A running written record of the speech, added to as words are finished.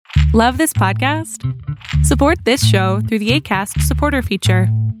Love this podcast? Support this show through the Acast supporter feature.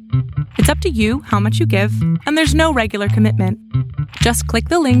 It's up to you how much you give, and there's no regular commitment. Just click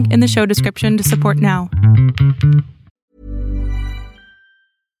the link in the show description to support now.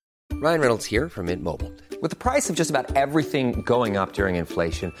 Ryan Reynolds here from Mint Mobile. With the price of just about everything going up during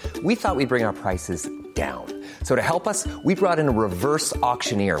inflation, we thought we'd bring our prices down. So to help us, we brought in a reverse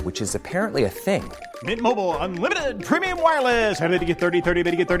auctioneer, which is apparently a thing. Mint Mobile Unlimited Premium Wireless. How to get 30, 30,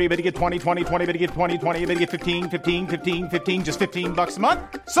 bit to get 30, bit to get 20, 20, 20, bit to get 20, 20, bit to get 15, 15, 15, 15, just $15 a month?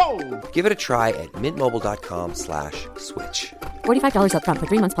 Sold! Give it a try at mintmobile.com/switch. $45 up front for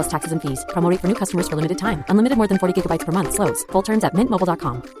 3 months plus taxes and fees. Promo rate for new customers for limited time. Unlimited more than 40 gigabytes per month. Slows full terms at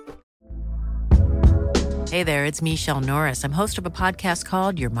mintmobile.com. Hey there, it's Michelle Norris. I'm host of a podcast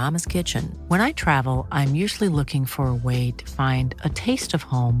called Your Mama's Kitchen. When I travel, I'm usually looking for a way to find a taste of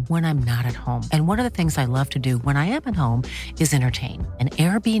home when I'm not at home. And one of the things I love to do when I am at home is entertain. And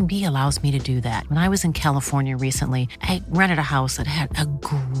Airbnb allows me to do that. When I was in California recently, I rented a house that had a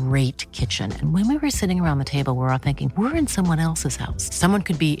great kitchen. And when we were sitting around the table, we're all thinking, we're in someone else's house. Someone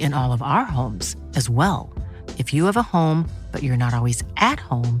could be in all of our homes as well. If you have a home, but you're not always at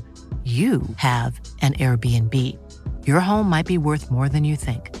home, you have an Airbnb. Your home might be worth more than you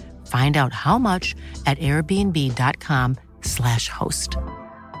think. Find out how much at airbnb.com/host.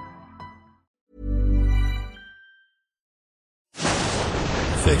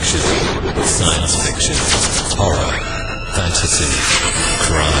 Fiction, science fiction, horror, fantasy,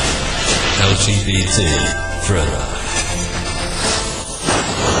 crime, LGBT, thriller.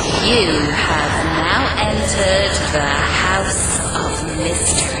 You have now entered the House of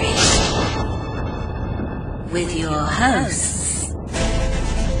Mystery with your hosts,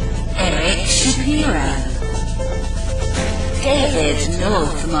 Eric Shapiro, David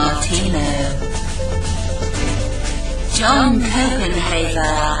North Martino, John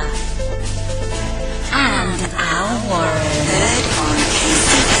Copenhaver, and Al Warren. Heard on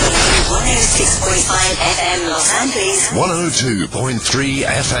KCP 106.5 FM Los Angeles, 102.3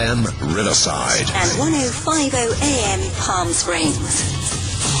 FM Riverside, and 105.0 AM Palm Springs.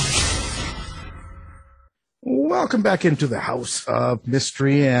 Welcome back into the House of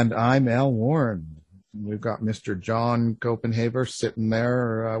Mystery, and I'm Al Warren. We've got Mr. John Copenhaver sitting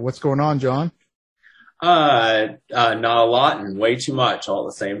there. What's going on, John? Not a lot and way too much all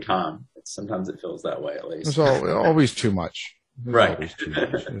at the same time. Sometimes it feels that way, at least. There's always too much. Right. Always too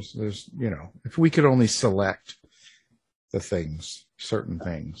much. There's, if we could only select the things, certain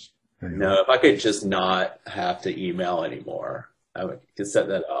things. No, if I could just not have to email anymore, I could set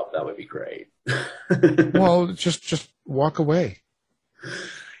that up. That would be great. Well, just walk away.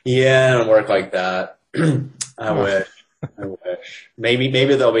 Yeah, and work like that. I wish. Maybe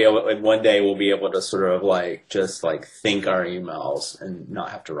they'll be able. One day we'll be able to sort of just think our emails and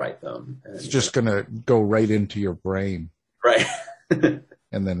not have to write them. And, it's just gonna go right into your brain, right?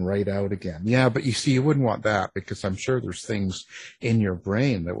 And then right out again. Yeah, but you see, you wouldn't want that because I'm sure there's things in your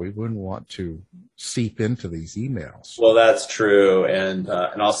brain that we wouldn't want to seep into these emails. Well, that's true, and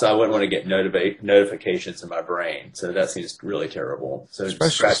also I wouldn't want to get notifications in my brain. So that seems really terrible. So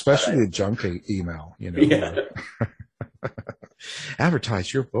especially the junk email, Yeah.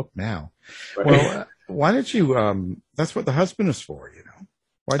 Advertise your book now. Right. Well, why don't you? That's what the husband is for,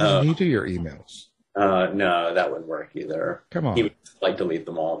 Why doesn't he do your emails? No, that wouldn't work either. Come on. He would delete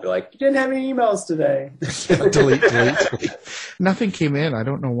them all and be like, you didn't have any emails today. delete. Nothing came in. I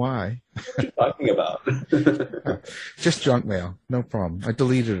don't know why. What are you talking about? Just junk mail. No problem. I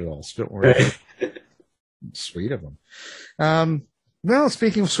deleted it all, so don't worry. Sweet of them. Well,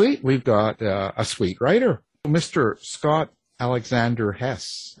 speaking of sweet, we've got a sweet writer, Mr. Scott Alexander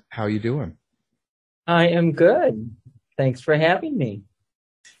Hess. How you doing? I am good. Thanks for having me.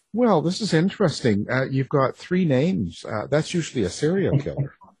 Well, this is interesting. You've got 3 names. That's usually a serial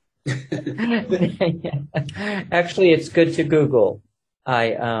killer. Actually, it's good to Google.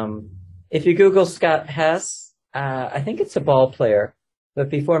 If you Google Scott Hess, I think it's a ball player. But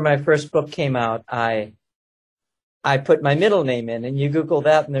before my first book came out, I put my middle name in, and you Google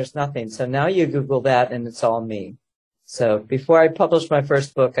that, and there's nothing. So now you Google that, and it's all me. So before I published my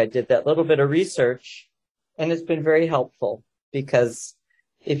first book, I did that little bit of research, and it's been very helpful because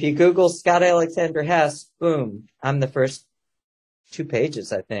if you Google Scott Alexander Hess, boom, I'm the first 2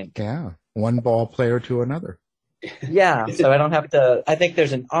 pages, I think. Yeah, one ball player to another. Yeah, so I don't have to. I think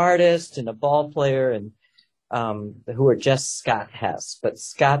there's an artist and a ball player and who are just Scott Hess, but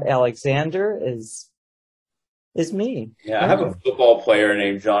Scott Alexander is me. Yeah, I have a football player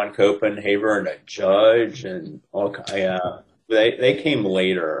named John Copenhaver and a judge and all. Yeah, They came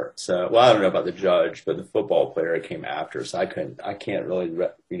later. So, well, I don't know about the judge, but the football player came after. So I can't really,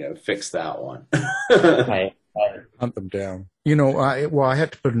 fix that one. Right. Hunt them down. I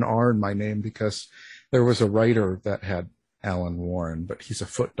had to put an R in my name because there was a writer that had Alan Warren, but he's a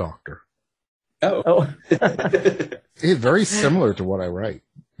foot doctor. Oh. He's very similar to what I write,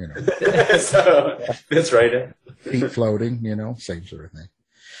 So that's right. Feet floating, same sort of thing.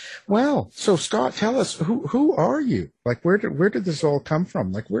 Well, so Scott, tell us, who are you? Like, where did this all come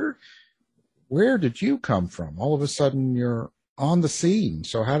from? Like, where did you come from? All of a sudden you're on the scene.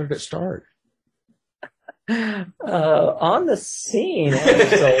 So how did it start? On the scene.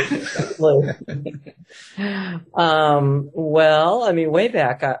 Well, I mean, way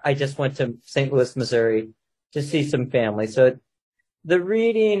back, I just went to St. Louis, Missouri to see some family. So the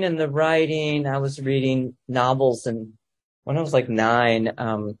reading and the writing, I was reading novels, and when I was like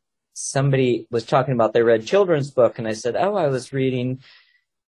 9, somebody was talking about they read children's book, and I said, I was reading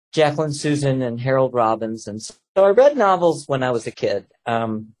Jacqueline Susan and Harold Robbins. And so I read novels when I was a kid,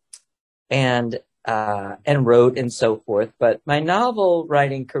 and wrote and so forth. But my novel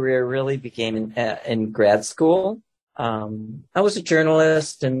writing career really began in grad school. I was a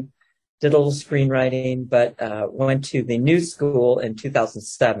journalist and did a little screenwriting, but went to the New School in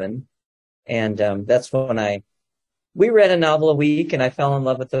 2007. And that's when we read a novel a week, and I fell in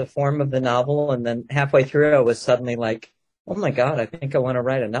love with the form of the novel. And then halfway through, I was suddenly like, oh my God, I think I want to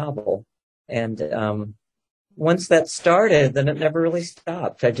write a novel. And once that started, then it never really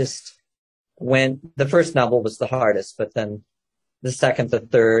stopped. The first novel was the hardest, but then the second, the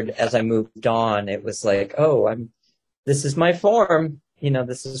third, as I moved on, it was like, this is my form.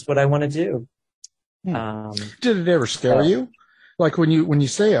 This is what I want to do. Did it ever scare you? Like when you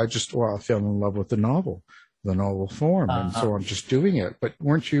say, I fell in love with the novel form, and so I'm just doing it. But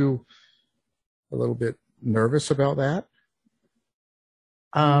weren't you a little bit nervous about that?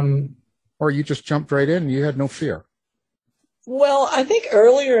 Or you just jumped right in and you had no fear? Well, I think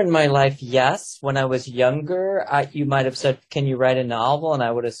earlier in my life, yes. When I was younger, you might have said, can you write a novel? And I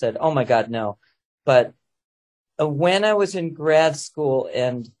would have said, oh my God, no. But when I was in grad school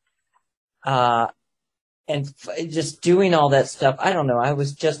and just doing all that stuff, I don't know. I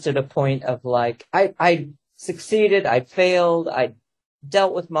was just at a point of like, I succeeded, I failed, I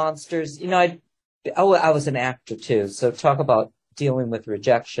dealt with monsters. I was an actor too. So talk about dealing with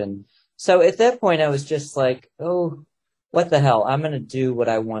rejection. So at that point, I was just like, oh, what the hell? I'm going to do what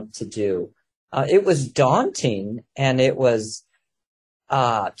I want to do. It was daunting, and it was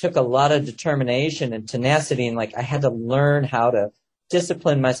took a lot of determination and tenacity, and like I had to learn how to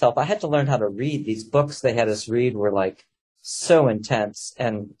discipline myself. I had to learn how to read. These books they had us read were like so intense,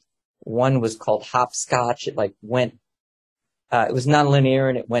 and one was called Hopscotch. It like went, it was nonlinear,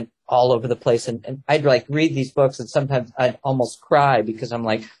 and it went all over the place. And I'd like read these books, and sometimes I'd almost cry because I'm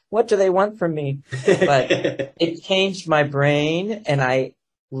like, what do they want from me? But it changed my brain, and I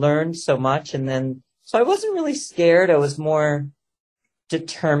learned so much. And then, so I wasn't really scared. I was more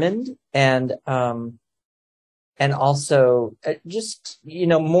determined and also just,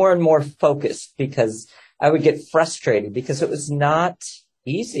 more and more focused, because I would get frustrated because it was not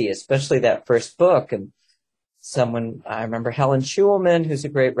easy, especially that first book. And I remember Helen Schulman, who's a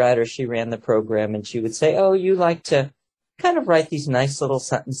great writer, she ran the program, and she would say, oh, you like to kind of write these nice little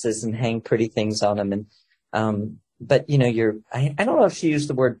sentences and hang pretty things on them. And, but I don't know if she used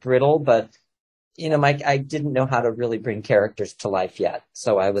the word brittle, but I didn't know how to really bring characters to life yet.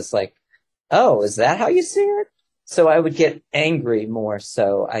 So I was like, oh, is that how you see it? So I would get angry more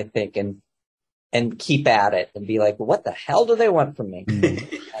so, I think, and keep at it and be like, well, what the hell do they want from me?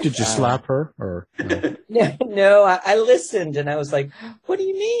 Did you slap her or? No, I listened, and I was like, what do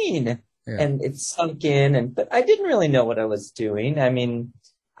you mean? Yeah. And it sunk in, but I didn't really know what I was doing. I mean,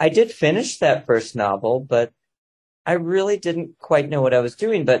 I did finish that first novel, but I really didn't quite know what I was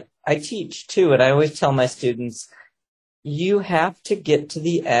doing. But I teach too, and I always tell my students, you have to get to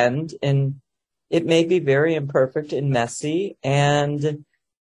the end, and it may be very imperfect and messy,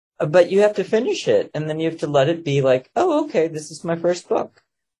 but you have to finish it, and then you have to let it be like, oh, okay, this is my first book.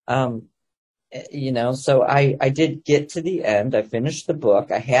 So I did get to the end. I finished the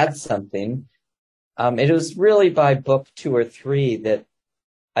book. I had something. It was really by book 2 or 3 that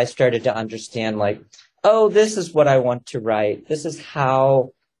I started to understand, like, oh, this is what I want to write. This is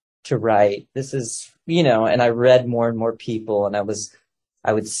how to write. This is, and I read more and more people, and I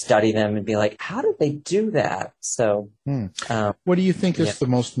would study them and be like, how did they do that? So, what do you think is the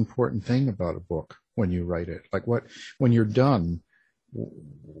most important thing about a book when you write it? Like when you're done,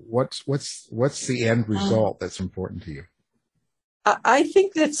 what's the end result that's important to you? I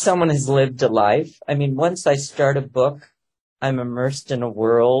think that someone has lived a life. I mean, once I start a book, I'm immersed in a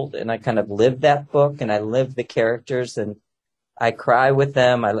world and I kind of live that book and I live the characters and I cry with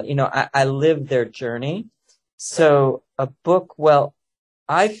them. I live their journey. So a book, well,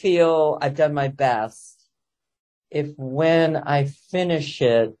 I feel I've done my best if when I finish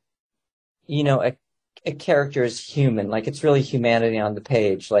it, a character is human, like it's really humanity on the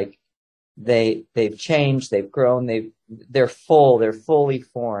page. Like they've changed, they've grown, they're fully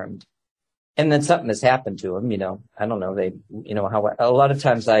formed. And then something has happened to them, I don't know. How a lot of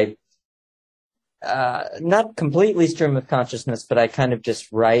times not completely stream of consciousness, but I kind of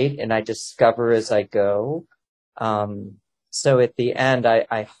just write and I discover as I go. So at the end,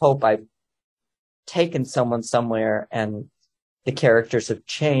 I hope I've taken someone somewhere and the characters have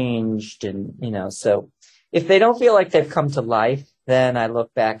changed and, so if they don't feel like they've come to life, then I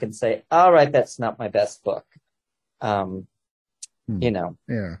look back and say, all right, that's not my best book. Yeah.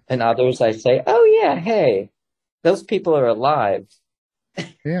 And others I say, oh yeah, hey, those people are alive.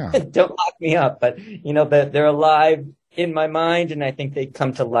 Yeah. Don't lock me up, but they're alive in my mind and I think they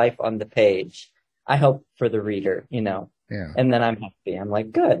come to life on the page. I hope for the reader, Yeah. And then I'm happy. I'm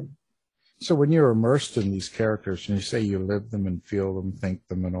like, good. So when you're immersed in these characters and you say you live them and feel them, think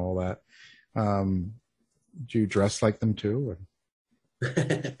them and all that, do you dress like them too?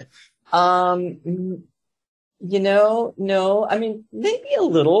 No. I mean, maybe a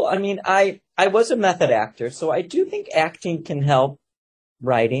little. I mean, I was a method actor, so I do think acting can help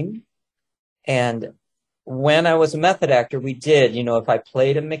writing. And when I was a method actor, we did, if I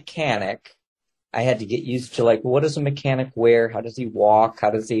played a mechanic, I had to get used to like, what does a mechanic wear? How does he walk?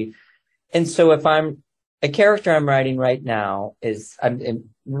 And so if I'm a character I'm writing right now I'm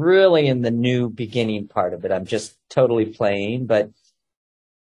really in the new beginning part of it. I'm just totally playing, but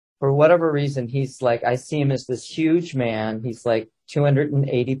for whatever reason, he's like, I see him as this huge man. He's like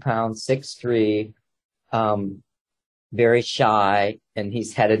 280 pounds, 6'3", very shy, and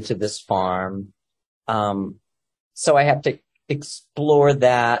he's headed to this farm. So I have to explore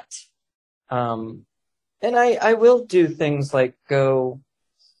that. And I will do things like go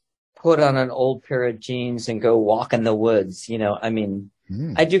put on an old pair of jeans and go walk in the woods.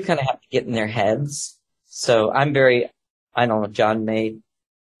 I do kind of have to get in their heads. So I'm I don't know, John may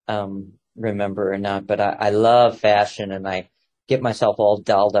remember or not, but I love fashion and I get myself all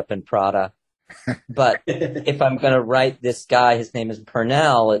dolled up in Prada. But if I'm going to write this guy, his name is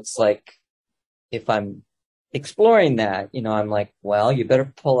Purnell, it's like, if I'm exploring that, I'm like, well, you better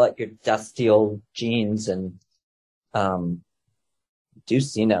pull out your dusty old jeans and, right.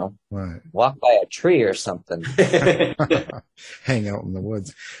 Walk by a tree or something. Hang out in the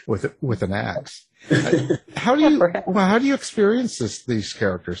woods with an axe. How do you experience these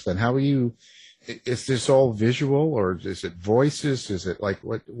characters then? Is this all visual or is it voices? Is it like,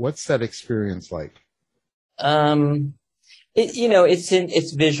 what's that experience like?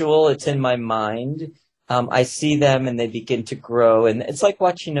 It's visual. It's in my mind. I see them and they begin to grow and it's like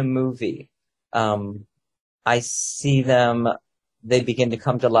watching a movie. I see them, they begin to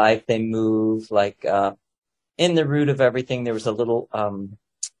come to life. They move like, in the root of everything, there was a little,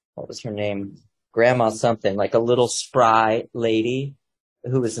 what was her name? Grandma something, like a little spry lady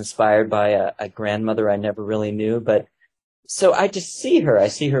who was inspired by a grandmother I never really knew. But so I just see her. I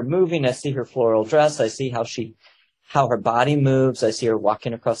see her moving. I see her floral dress. I see how her body moves. I see her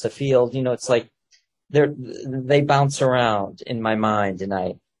walking across the field. It's like they bounce around in my mind.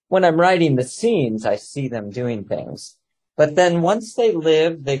 And when I'm writing the scenes, I see them doing things. But then once they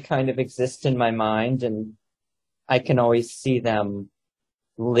live, they kind of exist in my mind and I can always see them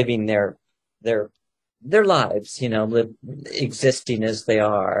living their lives, existing as they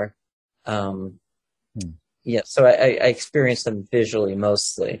are. Yeah, so I experience them visually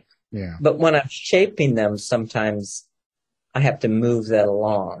mostly. Yeah. But when I'm shaping them, sometimes I have to move that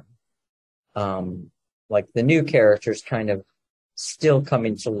along. Like the new characters kind of still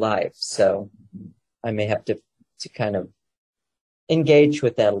coming to life. So I may have to kind of engage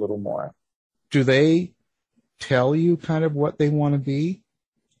with that a little more. Do they tell you kind of what they want to be?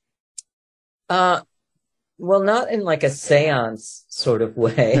 Well, not in like a seance sort of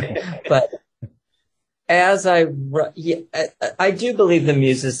way, but as I do believe the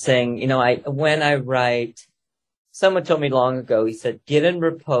muses saying, when I write, someone told me long ago, he said, get in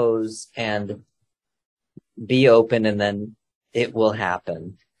repose and be open and then it will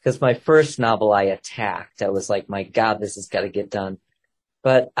happen. Because my first novel I attacked. I was like, my God, this has got to get done.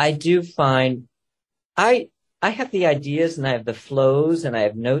 But I do find I have the ideas and I have the flows and I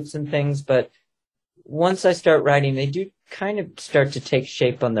have notes and things, but once I start writing, they do kind of start to take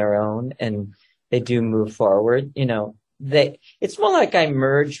shape on their own and they do move forward. It's more like I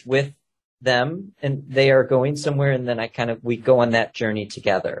merge with them, and they are going somewhere, and then we go on that journey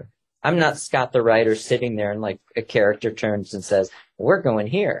together. I'm not Scott the writer sitting there and like a character turns and says, we're going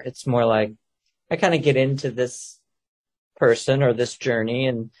here. It's more like I kind of get into this person or this journey,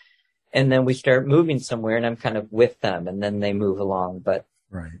 and then we start moving somewhere, and I'm kind of with them, and then they move along. But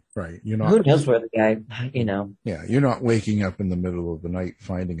right. Who knows where the guy, Yeah, you're not waking up in the middle of the night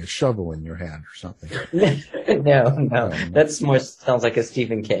finding a shovel in your hand or something. No. That's more sounds like a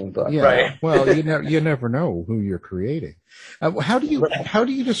Stephen King book. Yeah. Right. Well, you never know who you're creating. How do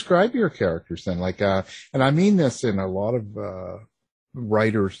you describe your characters then? Like, and I mean this in a lot of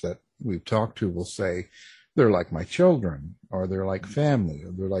writers that we've talked to will say they're like my children, or they're like family,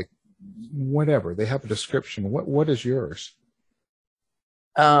 or they're like whatever. They have a description. What is yours?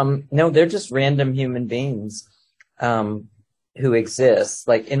 No, they're just random human beings who exist.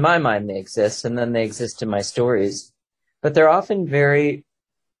 Like, in my mind, they exist, and then they exist in my stories. But they're often very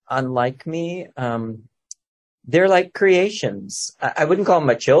unlike me. They're like creations. I wouldn't call them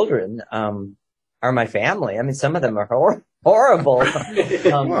my children or my family. I mean, some of them are horrible.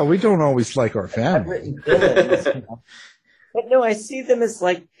 Well, we don't always like our family. I've written villains, But no, I see them as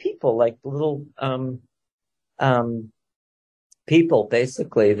like people, like little people,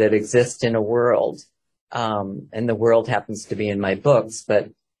 basically, that exist in a world. And the world happens to be in my books,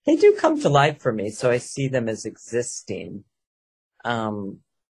 but they do come to life for me, so I see them as existing.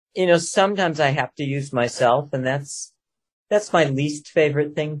 Sometimes I have to use myself, and that's my least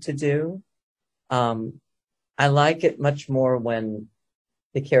favorite thing to do. I like it much more when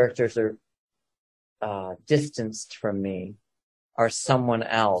the characters are distanced from me, or someone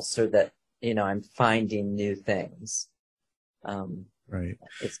else, or that, I'm finding new things. Right.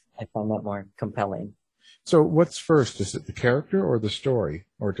 I find that more compelling. So what's first? Is it the character or the story?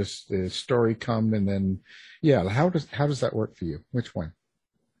 Or does the story come and then, how does that work for you? Which one?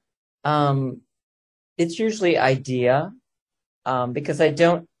 It's usually idea, because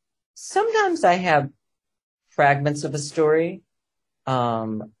sometimes I have fragments of a story,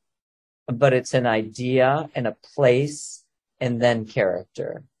 but it's an idea and a place and then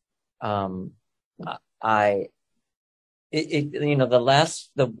character. The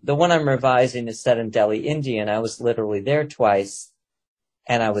one I'm revising is set in Delhi, India, and I was literally there twice,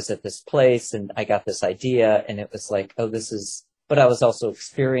 and I was at this place, and I got this idea, and it was like, but I was also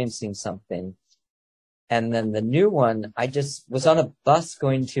experiencing something. And then the new one, I just was on a bus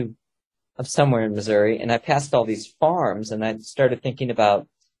going to somewhere in Missouri, and I passed all these farms, and I started thinking about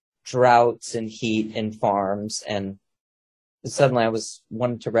droughts and heat and farms, and suddenly I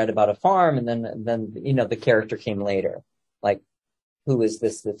wanted to write about a farm, and then the character came later. Like, who is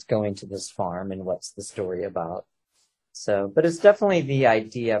this that's going to this farm, and what's the story about? So, but it's definitely the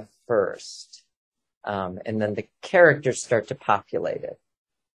idea first, and then the characters start to populate it.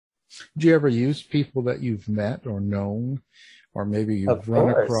 Do you ever use people that you've met or known, or maybe you've run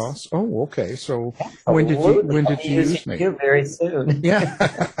across? Oh, okay. So when did you use me? Very soon. Yeah.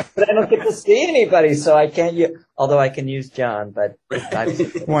 But I don't get to see anybody, so I can't use. Although I can use John, but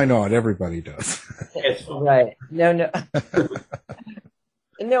why not? Everybody does. Right. No.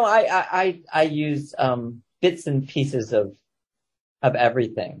 No, I use bits and pieces of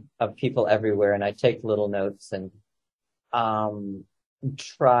everything, of people everywhere, and I take little notes and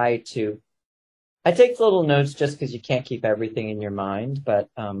I take little notes just because you can't keep everything in your mind, but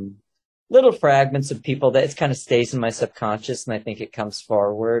little fragments of people that it kind of stays in my subconscious, and I think it comes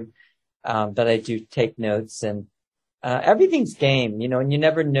forward. But I do take notes, and everything's game, and you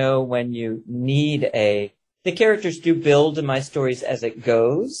never know when you need the characters do build in my stories as it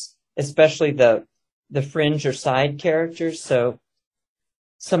goes, especially the fringe or side characters. So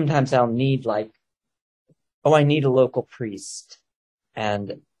sometimes I'll need I need a local priest,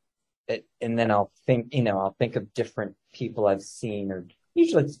 and then I'll think of different people I've seen, or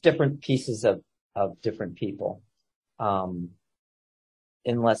usually it's different pieces of different people.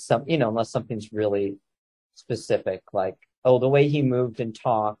 Unless something's really specific, like, the way he moved and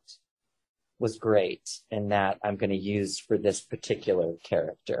talked was great, and that I'm going to use for this particular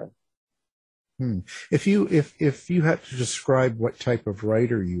character. If you had to describe what type of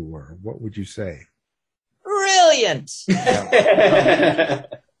writer you were, what would you say? Brilliant.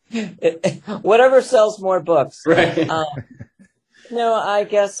 Whatever sells more books. Right. No, I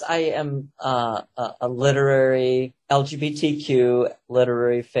guess I am a literary LGBTQ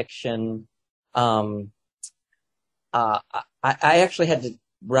literary fiction. I actually had to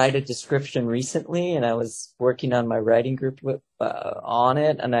write a description recently, and I was working on my writing group on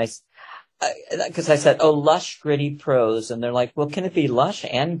it, and because I said, lush, gritty prose, and they're like, well, can it be lush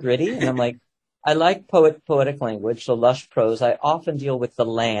and gritty? And I'm like, I like poetic language, so lush prose. I often deal with the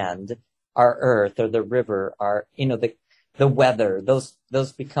land, our earth or the river, our, the weather,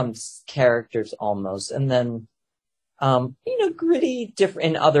 those become characters almost. And then, gritty,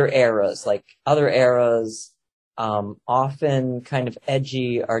 different in other eras, often kind of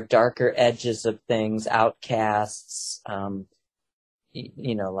edgy or darker edges of things, outcasts, The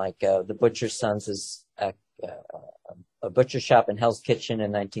Butcher's Sons is a butcher shop in Hell's Kitchen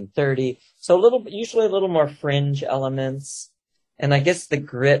in 1930. So usually a little more fringe elements. And I guess the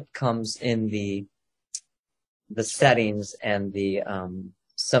grit comes in the settings and the,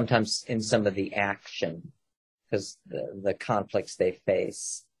 sometimes in some of the action, because the conflicts they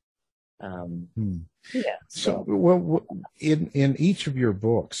face. Yeah. So, well, in each of your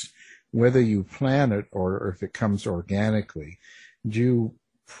books, whether you plan it or if it comes organically, do you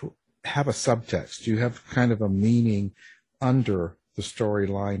have a subtext? Do you have kind of a meaning under the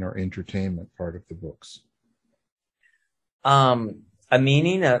storyline or entertainment part of the books? A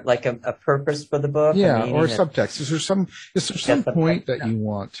meaning, like a purpose for the book? Yeah, or a subtext. Is there some point that you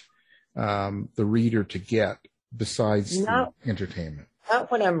want the reader to get besides the entertainment?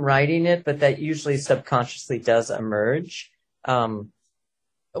 Not when I'm writing it, but that usually subconsciously does emerge. When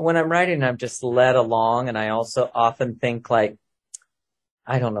I'm writing, I'm just led along, and I also often think like,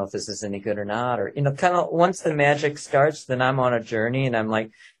 I don't know if this is any good or not, or, kind of once the magic starts, then I'm on a journey, and I'm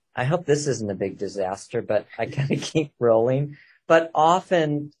like, I hope this isn't a big disaster, but I kind of keep rolling. But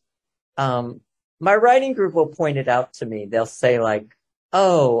often, my writing group will point it out to me. They'll say like,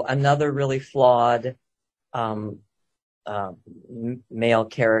 oh, another really flawed, male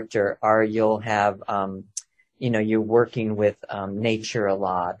character, or you'll have, you're working with, nature a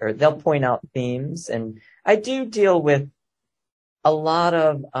lot, or they'll point out themes. And I do deal with a lot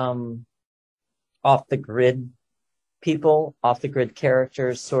of, off the grid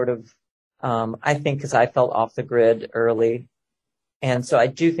characters, sort of, I think because I felt off the grid early. And so I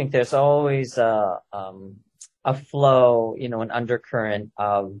do think there's always a flow, an undercurrent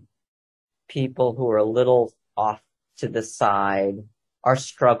of people who are a little off to the side, are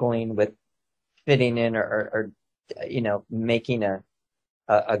struggling with fitting in or making a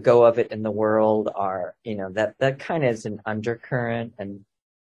go of it in the world, are, that kind of is an undercurrent. And,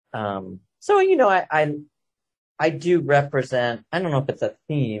 I do represent, I don't know if it's a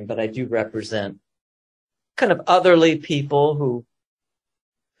theme, but I do represent kind of otherly people who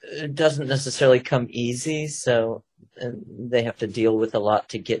it doesn't necessarily come easy. So they have to deal with a lot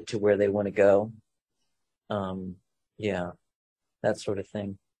to get to where they want to go. Yeah, that sort of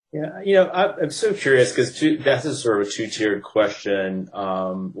thing. Yeah, I'm so curious because that's a sort of a two-tiered question.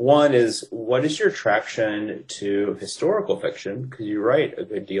 One is, what is your attraction to historical fiction? Because you write a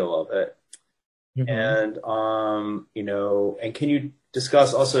good deal of it. Mm-hmm. And can you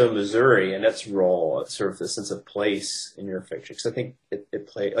discuss also Missouri and its role, sort of the sense of place in your fiction? Because I think it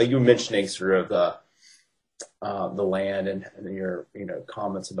plays, like you were mentioning sort of the land and your,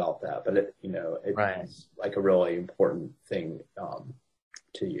 comments about that, but it's right. Like a really important thing,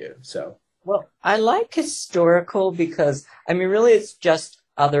 to you. So, well, I like historical because, really it's just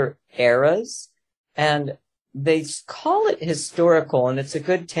other eras, and they call it historical, and it's a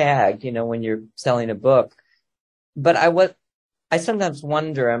good tag, when you're selling a book. But I sometimes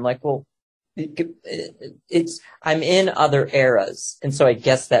wonder, I'm like, well, I'm in other eras, and so I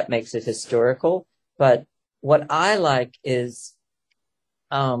guess that makes it historical. But what I like is,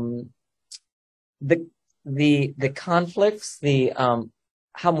 the conflicts,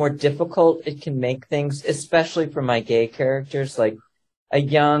 how more difficult it can make things, especially for my gay characters, like a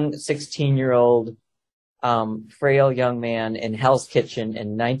young 16-year-old, frail young man in Hell's Kitchen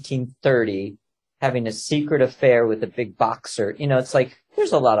in 1930 having a secret affair with a big boxer. It's like,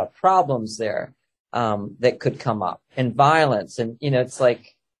 there's a lot of problems there, that could come up, and violence. And, it's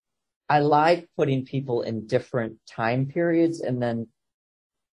like, I like putting people in different time periods and then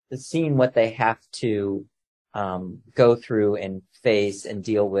seeing what they have to, go through and face and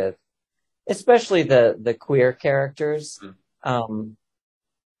deal with, especially the queer characters. In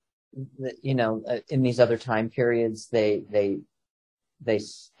these other time periods, they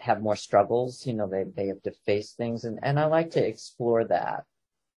have more struggles, they have to face things, and I like to explore that.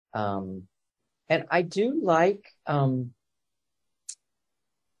 And I do like, I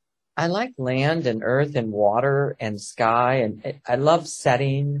like land and earth and water and sky, and I love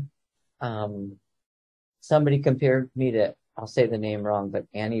setting. Somebody compared me to, I'll say the name wrong, but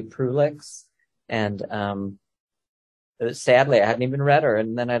Annie Prulix. And sadly, I hadn't even read her.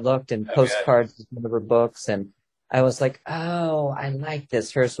 And then I looked, and Postcards is one of her books. And I was like, oh, I like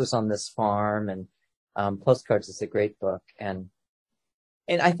this. Hers was on this farm. And Postcards is a great book. And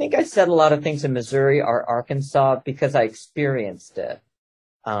I think I said a lot of things in Missouri or Arkansas because I experienced it.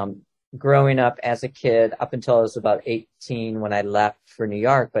 growing up as a kid up until I was about 18 when I left for New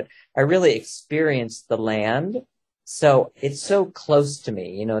York, but I really experienced the land. So it's so close to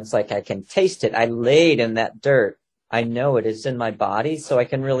me. You know, it's like I can taste it. I laid in that dirt. I know it is in my body, so I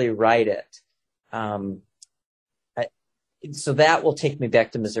can really write it. So that will take me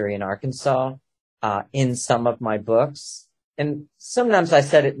back to Missouri and Arkansas in some of my books. And sometimes I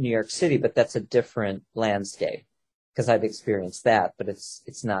set it in New York City, but that's a different landscape because I've experienced that. But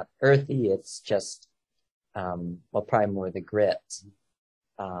it's not earthy. It's just, probably more the grit.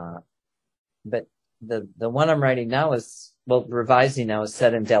 But the one I'm writing now revising now is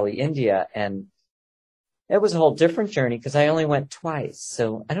set in Delhi, India. And it was a whole different journey because I only went twice.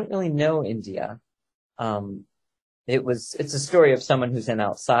 So I don't really know India. It's a story of someone who's an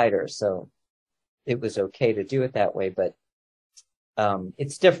outsider. So it was okay to do it that way, but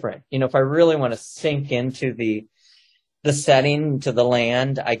it's different. You know, if I really want to sink into the setting, to the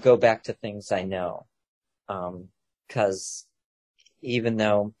land, I go back to things I know. Because even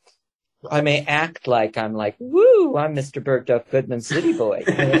though I may act like I'm like, woo, I'm Mr. Bergdorf Goodman City Boy.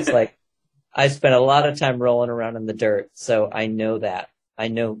 And it's like, I spent a lot of time rolling around in the dirt. So I know that. I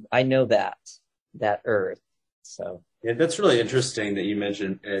know that earth. So. Yeah, that's really interesting that you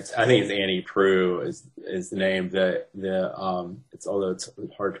mentioned. I think it's Annie Proulx is the name it's, although it's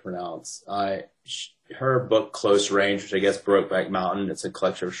hard to pronounce. Her book Close Range, which I guess Brokeback Mountain, it's a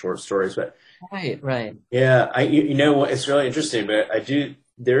collection of short stories, but. Right. Yeah. You know what? It's really interesting, but I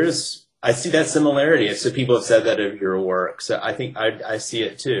see that similarity. So people have said that of your work. So I think I see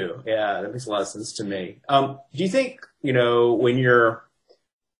it too. Yeah. That makes a lot of sense to me. Do you think, you know, when you're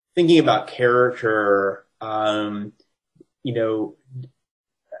thinking about character, you know,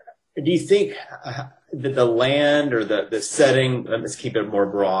 do you think that the land or the setting, let's keep it more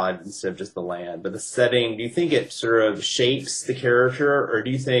broad instead of just the land, but the setting, do you think it sort of shapes the character, or do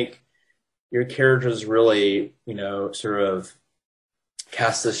you think your characters really, you know, sort of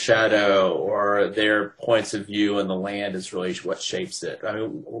cast a shadow, or their points of view in the land is really what shapes it? I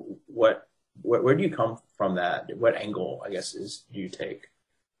mean, where do you come from that? What angle, I guess, do you take?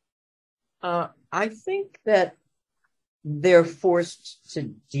 I think that they're forced to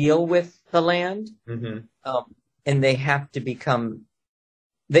deal with the land, and they have to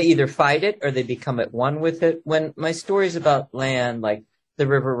they either fight it or they become at one with it. When my stories about land, like The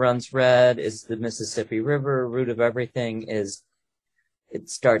River Runs Red is the Mississippi River, root of everything it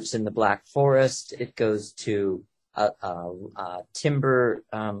starts in the Black Forest. It goes to a timber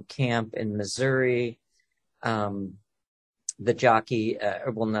camp in Missouri. The jockey,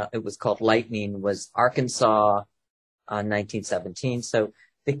 it was called Lightning, was Arkansas, 1917. So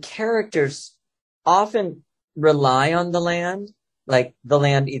the characters often rely on the land, like the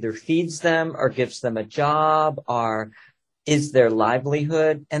land either feeds them or gives them a job or is their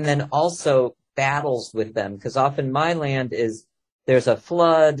livelihood, and then also battles with them. Because often my land there's a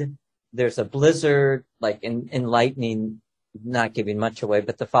flood, there's a blizzard, like in Lightning, not giving much away,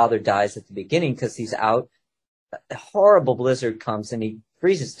 but the father dies at the beginning because he's out. A horrible blizzard comes and he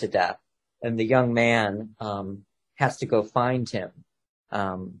freezes to death, and the young man has to go find him.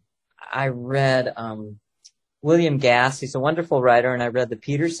 I read William Gass. He's a wonderful writer, and I read The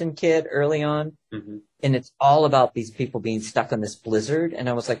Peterson Kid early on, and it's all about these people being stuck on this blizzard. And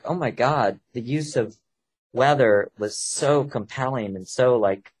I was like, oh my God, the use of weather was so compelling and so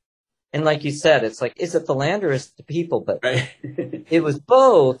like you said, it's like, is it the land or is it the people? But it was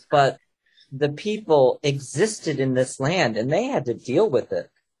both, but the people existed in this land and they had to deal with it.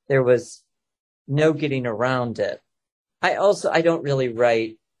 There was no getting around it. I don't really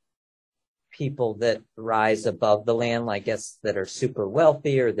write people that rise above the land, I guess, that are super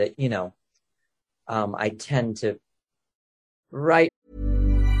wealthy or that, you know, I tend to write.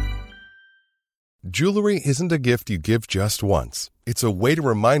 Jewelry isn't a gift you give just once. It's a way to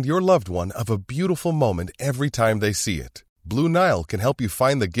remind your loved one of a beautiful moment every time they see it. Blue Nile can help you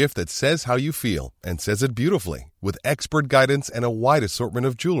find the gift that says how you feel and says it beautifully, with expert guidance and a wide assortment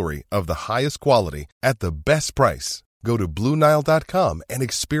of jewelry of the highest quality at the best price. Go to BlueNile.com and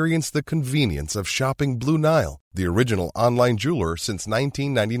experience the convenience of shopping Blue Nile, the original online jeweler since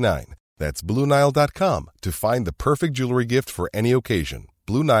 1999. That's BlueNile.com to find the perfect jewelry gift for any occasion.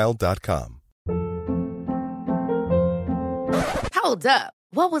 BlueNile.com. Hold up.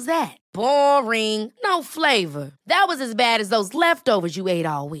 What was that? Boring. No flavor. That was as bad as those leftovers you ate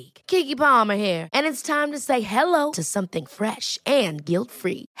all week. Keke Palmer here, and it's time to say hello to something fresh and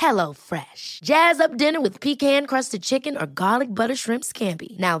guilt-free. Hello Fresh. Jazz up dinner with pecan-crusted chicken or garlic butter shrimp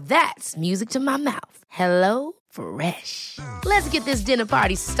scampi. Now that's music to my mouth. Hello Fresh. Let's get this dinner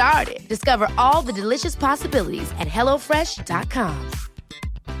party started. Discover all the delicious possibilities at HelloFresh.com.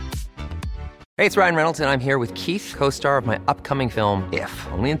 Hey, it's Ryan Reynolds, and I'm here with Keith, co-star of my upcoming film, If,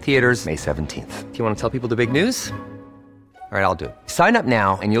 only in theaters May 17th. Do you want to tell people the big news? All right, I'll do it. Sign up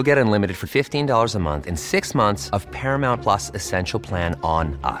now and you'll get unlimited for $15 a month and 6 months of Paramount Plus Essential Plan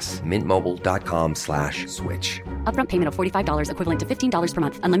on us. MintMobile.com/switch. Upfront payment of $45 equivalent to $15 per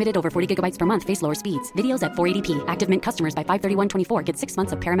month. Unlimited over 40 gigabytes per month. Face lower speeds. Videos at 480p. Active Mint customers by 531.24 get 6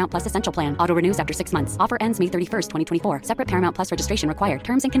 months of Paramount Plus Essential Plan. Auto renews after 6 months. Offer ends May 31st, 2024. Separate Paramount Plus registration required.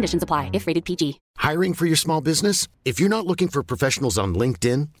 Terms and conditions apply if rated PG. Hiring for your small business? If you're not looking for professionals on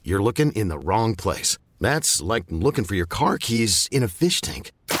LinkedIn, you're looking in the wrong place. That's like looking for your car keys in a fish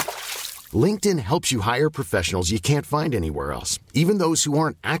tank. LinkedIn helps you hire professionals you can't find anywhere else, even those who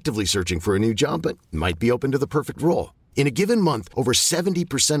aren't actively searching for a new job but might be open to the perfect role. In a given month, over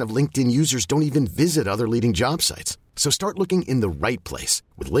 70% of LinkedIn users don't even visit other leading job sites. So start looking in the right place.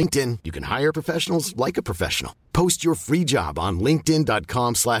 With LinkedIn, you can hire professionals like a professional. Post your free job on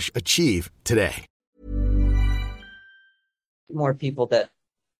linkedin.com/achieve today. More people that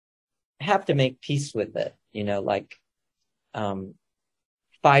have to make peace with it,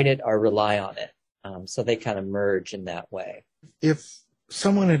 fight it or rely on it. So they kind of merge in that way. If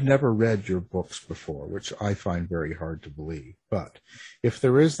someone had never read your books before, which I find very hard to believe, but if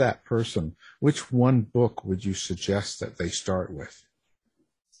there is that person, which one book would you suggest that they start with?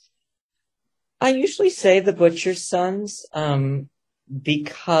 I usually say The Butcher's Sons,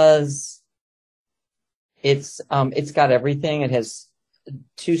 because it's got everything. It has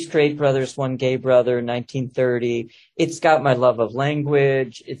 2 straight brothers, 1 gay brother, 1930. It's got my love of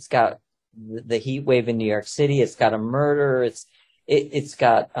language. It's got the heat wave in New York City. It's got a murder. It's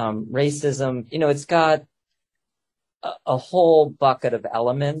got racism. It's got a whole bucket of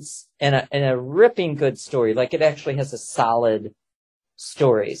elements and a ripping good story. Like, it actually has a solid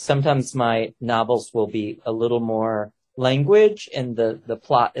story. Sometimes my novels will be a little more language and the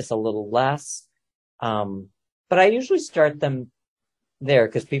plot is a little less. But I usually start them there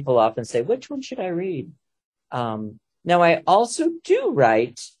because people often say, which one should I read? Now, I also do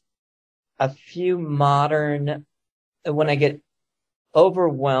write a few modern, when I get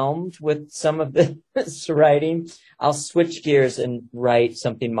overwhelmed with some of this writing, I'll switch gears and write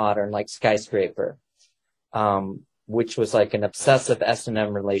something modern like Skyscraper, which was like an obsessive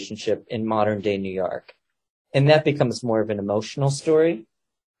S&M relationship in modern day New York. And that becomes more of an emotional story.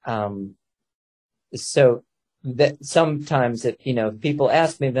 So that sometimes if people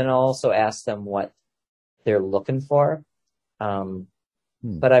ask me, then I'll also ask them what they're looking for.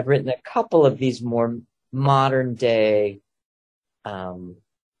 But I've written a couple of these more modern day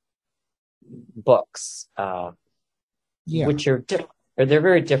books, which are different. They're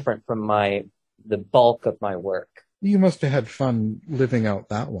very different from the bulk of my work. You must have had fun living out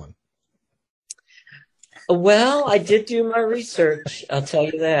that one. Well, I did do my research. I'll tell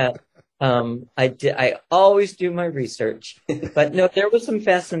you that. I always do my research, but no, there was some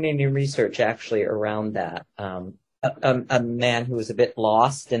fascinating research actually around that. A man who was a bit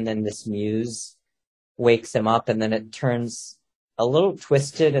lost, and then this muse wakes him up, and then it turns a little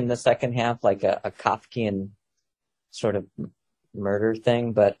twisted in the second half, like a Kafkian sort of murder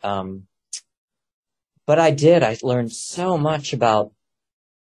thing. But I learned so much about,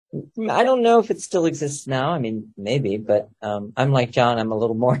 I don't know if it still exists now. I mean, maybe, but I'm like John. I'm a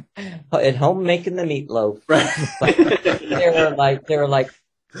little more at home making the meatloaf. Right. They're like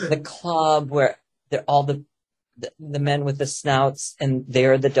the club where they're all the men with the snouts, and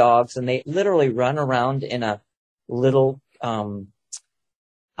they're the dogs, and they literally run around in a little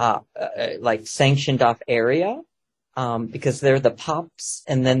like sanctioned off area because they're the pups,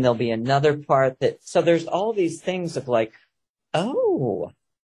 and then there'll be another part so there's all these things of like, oh.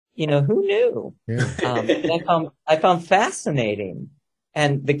 Who knew? Yeah. I found fascinating.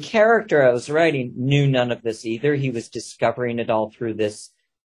 And the character I was writing knew none of this either. He was discovering it all through this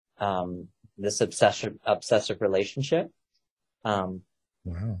obsessive relationship. Wow.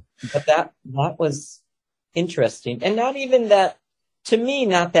 But that was interesting. And not even that, to me,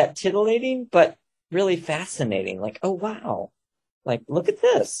 not that titillating, but really fascinating. Like, oh, wow. Like, look at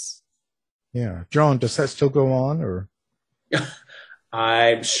this. Yeah. John, does that still go on, or?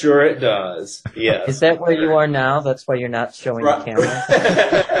 I'm sure it does. Yes. Is that where you are now? That's why you're not showing the camera?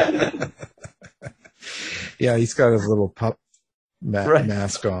 Yeah, he's got his little pup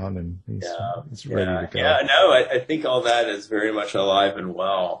mask on, and he's ready to go. Yeah, no, I think all that is very much alive and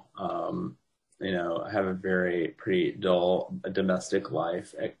well. I have a pretty dull domestic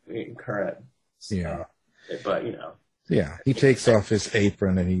life in current. Yeah. But, Yeah, he takes off his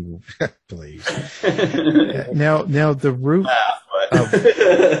apron and he please. Now the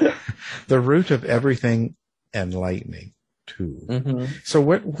root of everything enlightening two. Mm-hmm. So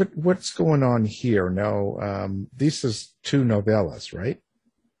what's going on here? Now, this is two novellas, right?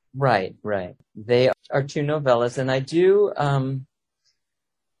 Right. They are two novellas, and I do, I'm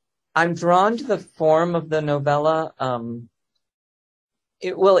drawn to the form of the novella.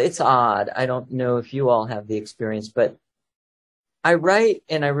 It's odd. I don't know if you all have the experience, but I write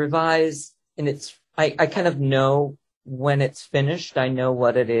and I revise, and I kind of know when it's finished. I know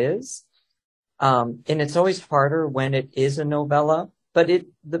what it is. And it's always harder when it is a novella, but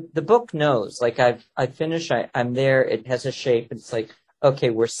the book knows, like I finish, I'm there, it has a shape. It's like, okay,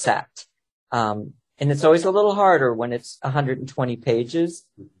 we're set. And it's always a little harder when it's 120 pages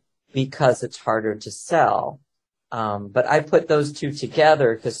because it's harder to sell. But I put those two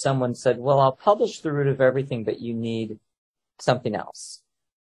together because someone said, well, I'll publish The Root of Everything, but you need something else.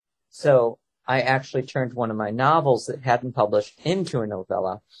 So I actually turned one of my novels that hadn't published into a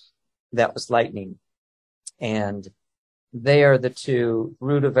novella. That was Lightning. And they are the two.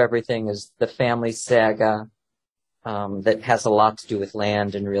 Root of Everything is the family saga that has a lot to do with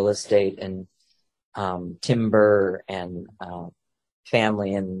land and real estate and timber and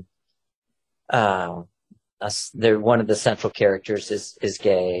family. And they're one of the central characters is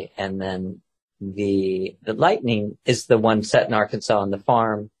gay. And then the Lightning is the one set in Arkansas on the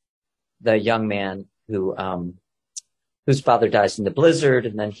farm, the young man whose father dies in the blizzard,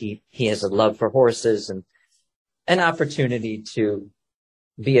 and then he has a love for horses and an opportunity to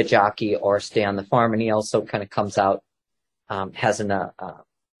be a jockey or stay on the farm. And he also kind of comes out, has a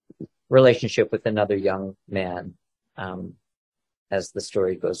relationship with another young man as the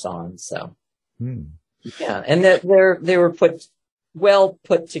story goes on. So, yeah, and they were well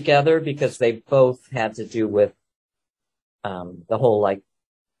put together because they both had to do with the whole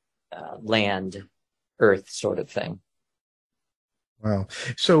land, earth sort of thing. Wow.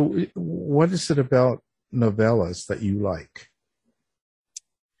 So what is it about novellas that you like?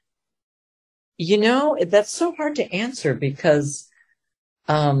 That's so hard to answer because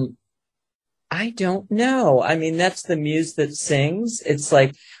I don't know. I mean, that's the muse that sings. It's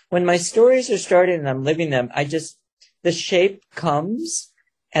like when my stories are starting and I'm living them, the shape comes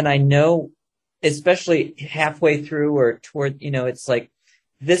and I know, especially halfway through or toward, it's like,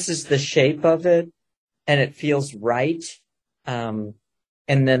 this is the shape of it and it feels right. And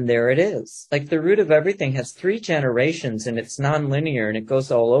then there it is. Like The Root of Everything has 3 generations and it's nonlinear and it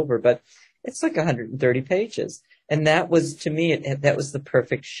goes all over, but it's like 130 pages. And that was, to me, that was the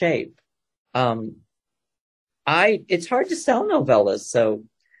perfect shape. It's hard to sell novellas,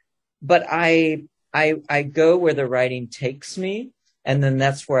 but I go where the writing takes me and then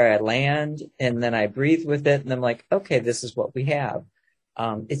that's where I land and then I breathe with it and I'm like, okay, this is what we have.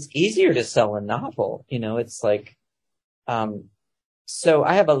 It's easier to sell a novel, it's like, so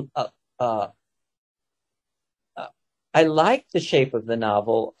I have I like the shape of the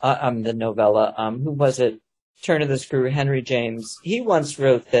novel, the novella. Who was it? Turn of the Screw, Henry James. He once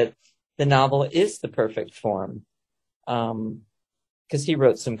wrote that the novel is the perfect form, because he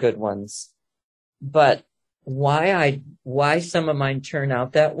wrote some good ones. But why some of mine turn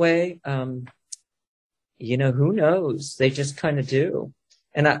out that way? Who knows? They just kind of do.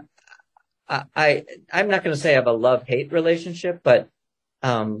 And I'm not going to say I have a love-hate relationship, but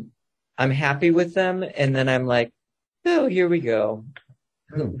I'm happy with them. And then I'm like, oh, here we go.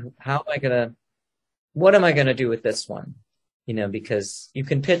 What am I going to do with this one? Because you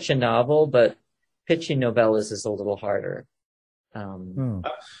can pitch a novel, but pitching novellas is a little harder.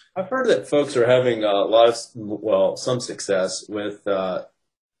 I've heard that folks are having some success with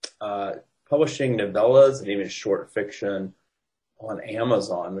publishing novellas and even short fiction on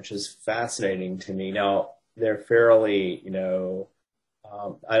Amazon, which is fascinating to me. Now, they're fairly, not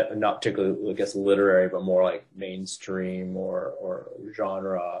particularly, I guess, literary, but more like mainstream or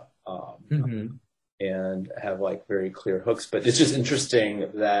genre, and have like very clear hooks. But it's just interesting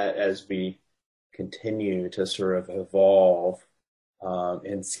that as we continue to sort of evolve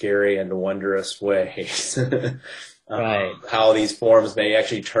in scary and wondrous ways, right, how these forms may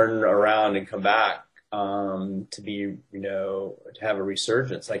actually turn around and come back to be, to have a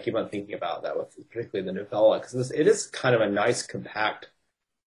resurgence. I keep on thinking about that with particularly the novella, because it is kind of a nice compact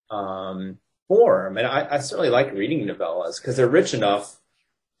form. And I certainly like reading novellas because they're rich enough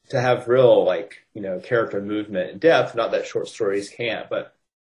to have real, character movement and depth. Not that short stories can't, but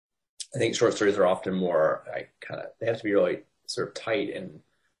I think short stories are often more they have to be really sort of tight, and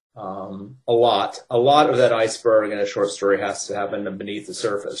a lot of that iceberg in a short story has to happen beneath the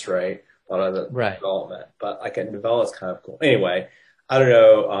surface, right? A lot of the development, but like a novella is kind of cool. Anyway, I don't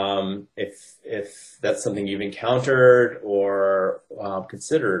know if that's something you've encountered or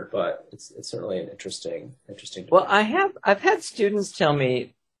considered, but it's certainly an interesting. Well, I've had students tell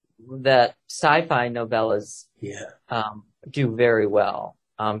me that sci-fi novellas do very well.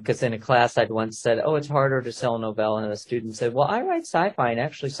 Because in a class I'd once said, "Oh, it's harder to sell a novella," and a student said, "Well, I write sci-fi, and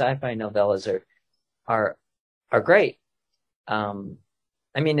actually sci-fi novellas are great."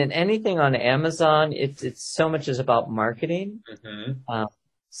 I mean, in anything on Amazon, it's so much is about marketing. Mm-hmm.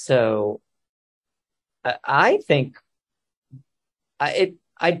 So I think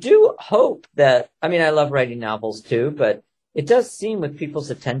I do hope that, I mean, I love writing novels too, but it does seem with people's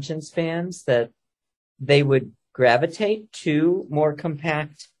attention spans that they would gravitate to more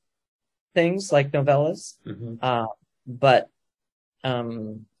compact things like novellas. Mm-hmm. But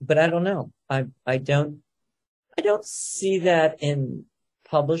I don't know. I don't see that in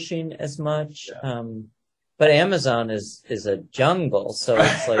publishing as much. But Amazon is a jungle, so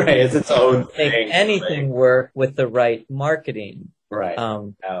it's like right, it's its own make thing. anything work with the right marketing. Right.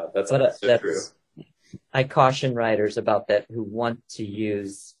 That's so true. I caution writers about that who want to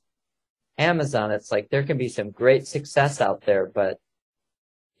use Amazon. It's like there can be some great success out there, but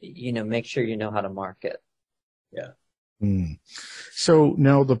make sure you know how to market. Yeah. So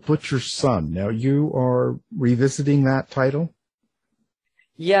now The Butcher's Son. Now you are revisiting that title?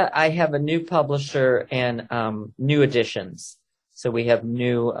 Yeah, I have a new publisher and new editions. So we have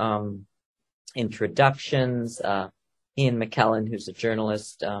new introductions. Ian McKellen, who's a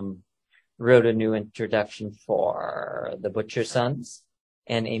journalist, wrote a new introduction for The Butcher's Sons.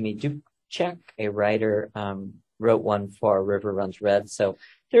 And Amy Dubček, a writer, wrote one for River Runs Red. So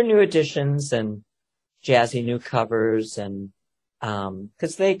they're new editions and jazzy new covers. And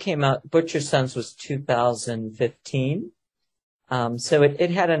because they came out, Butcher's Sons was 2015. So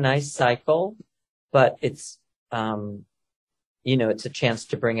it had a nice cycle, but it's, it's a chance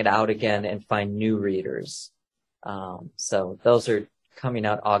to bring it out again and find new readers. So those are coming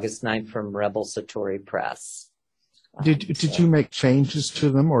out August 9th from Rebel Satori Press. Did you make changes to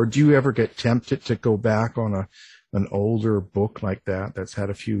them, or do you ever get tempted to go back on an older book like that's had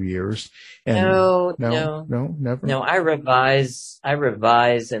a few years? And No, never. No, I revise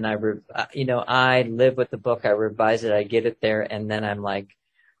and I live with the book. I revise it. I get it there. And then I'm like,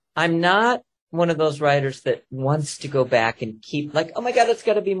 I'm not one of those writers that wants to go back and keep like, oh my God, it's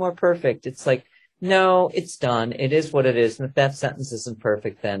got to be more perfect. It's like, no, it's done. It is what it is. And if that sentence isn't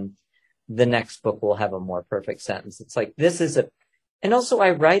perfect, then the next book will have a more perfect sentence. It's like, and also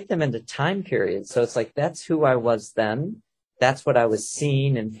I write them into time periods. So it's like, that's who I was then. That's what I was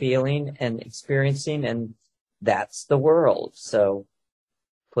seeing and feeling and experiencing. And that's the world. So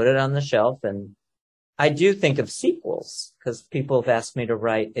put it on the shelf. And I do think of sequels because people have asked me to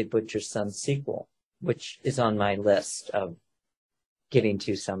write a Butcher's Son sequel, which is on my list of getting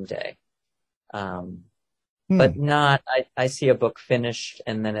to someday. But not, I see a book finished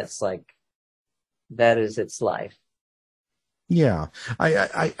and then it's like, that is its life. Yeah,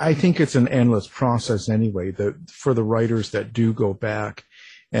 I think it's an endless process anyway. For the writers that do go back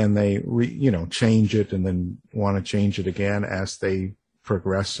and they change it and then want to change it again as they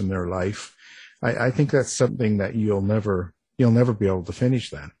progress in their life, I think that's something that you'll never be able to finish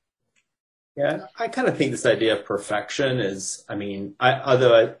then. Yeah, I kind of think this idea of perfection is,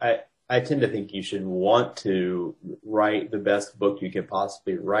 although I tend to think you should want to write the best book you can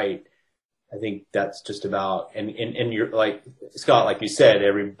possibly write. I think that's just about, and you're like, Scott, like you said,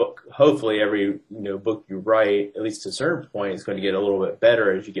 every book, hopefully every, book you write, at least to a certain point, is going to get a little bit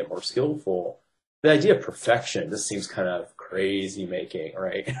better as you get more skillful. The idea of perfection, this seems kind of crazy making,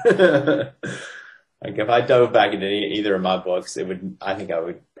 right? Like if I dove back into either of my books, I think I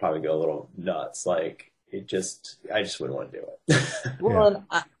would probably go a little nuts. Like I just wouldn't want to do it. Well,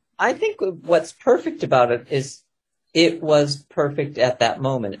 yeah. I think what's perfect about it is, it was perfect at that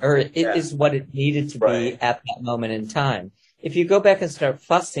moment, or it is what it needed to be at that moment in time. If you go back and start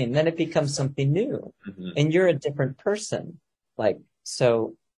fussing, then it becomes something new, and you're a different person.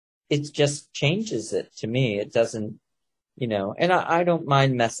 So it just changes it to me. It doesn't, and I don't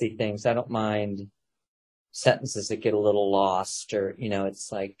mind messy things. I don't mind sentences that get a little lost, or, it's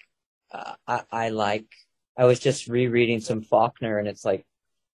like, I was just rereading some Faulkner, and it's like,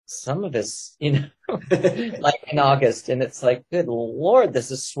 some of this, like in August, and it's like, good Lord, this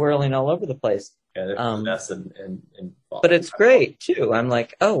is swirling all over the place. Yeah, there's a mess and but it's great too. I'm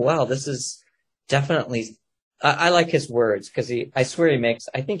like, oh wow, this is definitely. I like his words because I swear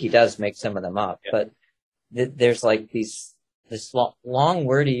I think he does make some of them up, but there's like this long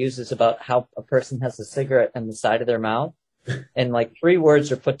word he uses about how a person has a cigarette on the side of their mouth, and like 3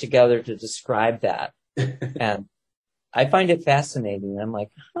 words are put together to describe that, and I find it fascinating. I'm like,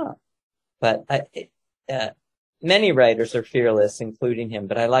 but many writers are fearless, including him,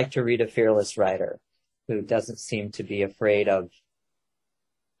 but I like to read a fearless writer who doesn't seem to be afraid of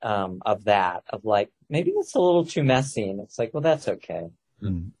that, of like, maybe it's a little too messy. And it's like, well, that's okay.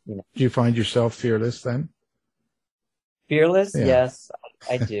 Mm. You know? Do you find yourself fearless then? Fearless? Yeah. Yes,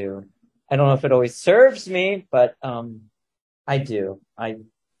 I do. I don't know if it always serves me, but I do. I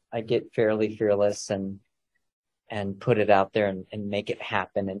get fairly fearless and put it out there and make it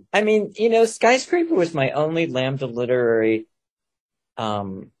happen. And I mean, you know, Skyscraper was my only Lambda Literary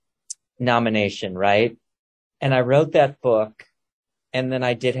nomination, right? And I wrote that book, and then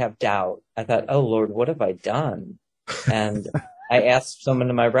I did have doubt. I thought, oh Lord, what have I done? And I asked someone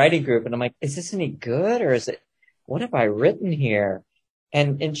in my writing group, and I'm like, is this any good, or what have I written here?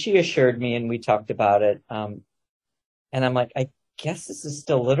 And she assured me, and we talked about it. And I'm like, I guess this is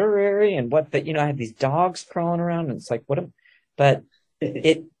still literary, but you know, I have these dogs crawling around, and it's like, but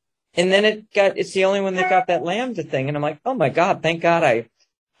it's the only one that got that Lambda thing. And I'm like, oh my God, thank God I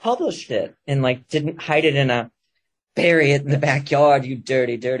published it and like didn't hide it bury it in the backyard, you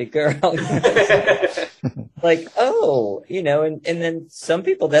dirty, dirty girl. Like, oh, you know, and then some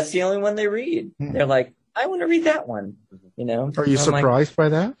people, that's the only one they read. They're like, I want to read that one, you know. Are you surprised by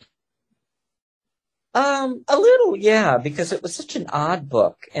that? A little, yeah, because it was such an odd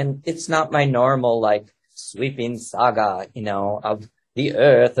book, and it's not my normal, like, sweeping saga, you know, of the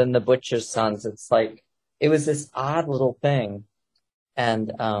earth and the butcher's sons. It's like, it was this odd little thing.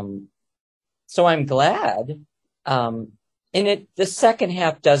 And, so I'm glad. And the second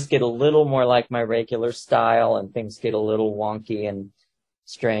half does get a little more like my regular style, and things get a little wonky and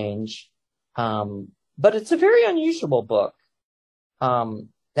strange. But it's a very unusual book.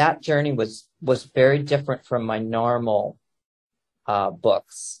 That journey was very different from my normal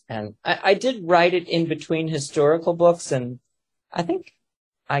books. And I did write it in between historical books, and I think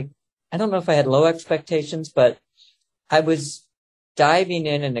I don't know if I had low expectations, but I was diving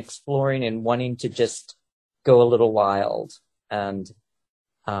in and exploring and wanting to just go a little wild. And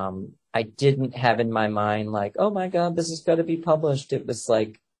I didn't have in my mind like, oh my God, this has got to be published. It was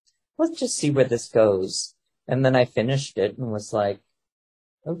like, let's just see where this goes. And then I finished it and was like,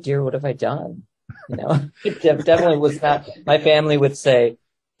 oh dear, what have I done? You know, it definitely was not. My family would say,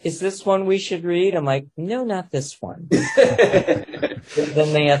 is this one we should read? I'm like, no, not this one.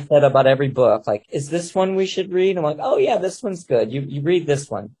 Then they ask that about every book. Like, is this one we should read? I'm like, oh yeah, this one's good. You read this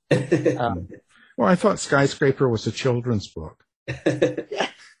one. Well, I thought Skyscraper was a children's book.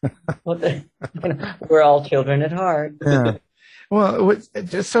 Well, we're all children at heart. Yeah. Well,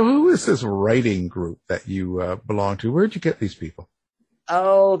 so who is this writing group that you belong to? Where'd you get these people?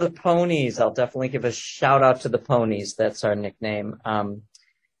 Oh, the Ponies. I'll definitely give a shout out to the Ponies. That's our nickname.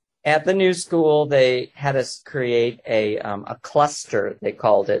 At the New School, they had us create a cluster, they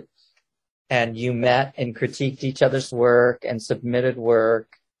called it. And you met and critiqued each other's work and submitted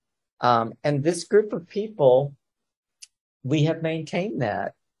work. And this group of people, we have maintained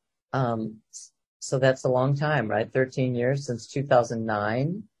that. So that's a long time, right? 13 years since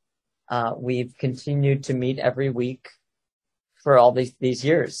 2009. We've continued to meet every week for all these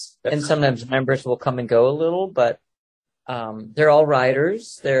years. And sometimes members will come and go a little, but they're all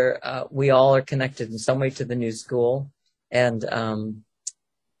writers. We all are connected in some way to the New School. And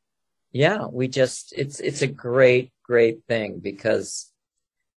yeah, it's a great, great thing, because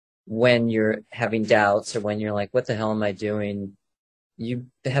when you're having doubts or when you're like, what the hell am I doing? You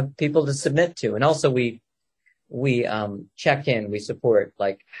have people to submit to. And also we check in, we support,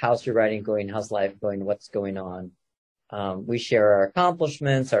 like, how's your writing going? How's life going? What's going on? We share our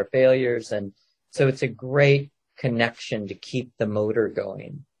accomplishments, our failures. And so it's a great connection to keep the motor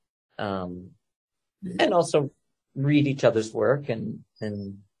going. And also read each other's work and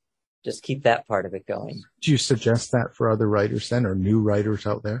just keep that part of it going. Do you suggest that for other writers then, or new writers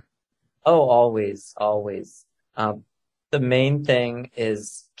out there? Oh, always, always. The main thing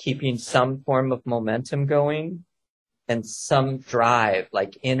is keeping some form of momentum going and some drive,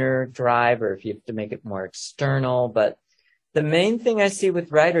 like inner drive, or if you have to make it more external. But the main thing I see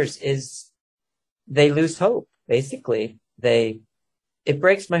with writers is they lose hope, basically. It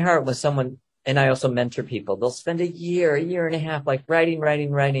breaks my heart when someone, and I also mentor people, they'll spend a year and a half, like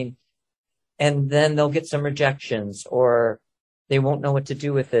writing, and then they'll get some rejections, or they won't know what to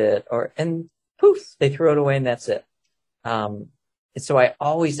do with it, and poof, they throw it away and that's it. So I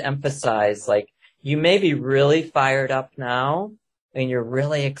always emphasize, like, you may be really fired up now and you're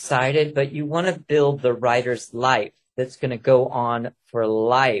really excited, but you want to build the writer's life that's going to go on for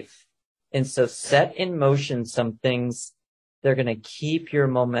life. And so set in motion some things that are going to keep your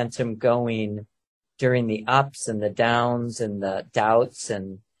momentum going during the ups and the downs and the doubts,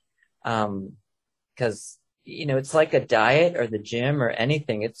 and because it's like a diet or the gym or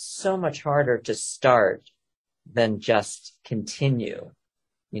anything. It's so much harder to start than just continue.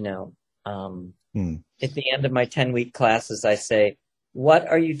 At the end of my 10-week classes, I say, "What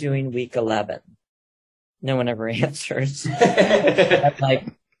are you doing week 11?" No one ever answers. I'm like,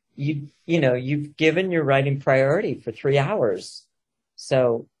 you've given your writing priority for 3 hours,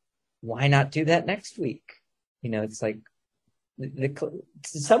 so why not do that next week? It's like in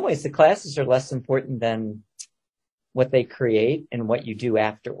some ways the classes are less important than what they create and what you do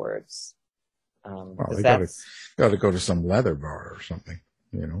afterwards. Well, they got to go to some leather bar or something,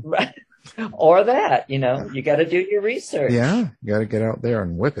 Right. Or that, you got to do your research. Yeah, you got to get out there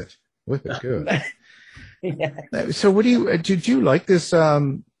and whip it good. Yeah. So, did you like this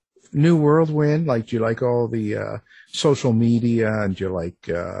new whirlwind? Like, do you like all the social media, and do you like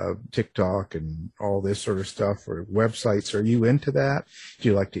TikTok and all this sort of stuff, or websites? Are you into that? Do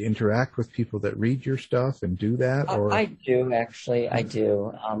you like to interact with people that read your stuff and do that? Or I do, actually. I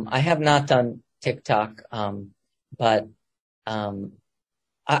do. I have not done TikTok, but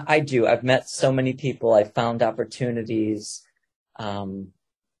I do. I've met so many people. I've found opportunities.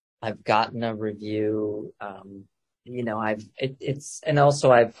 I've gotten a review. And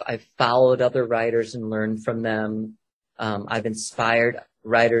also I've followed other writers and learned from them. I've inspired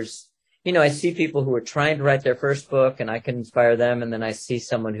writers. I see people who are trying to write their first book, and I can inspire them. And then I see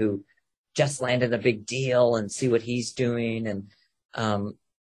someone who just landed a big deal and see what he's doing. And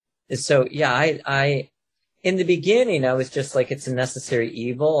so, yeah, I in the beginning, I was just like, it's a necessary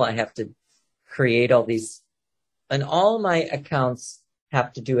evil. I have to create all these, and all my accounts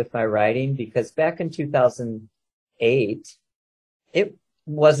have to do with my writing, because back in 2008, it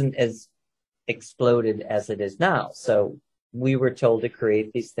wasn't as exploded as it is now. So we were told to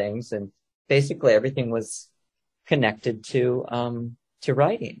create these things, and basically everything was connected to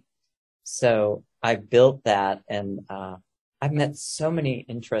writing. So I built that, and I've met so many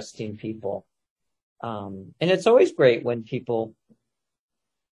interesting people. And it's always great when people,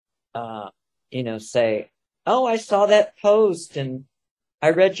 say, "Oh, I saw that post and I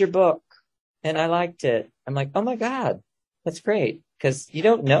read your book and I liked it." I'm like, "Oh my God, that's great." Because you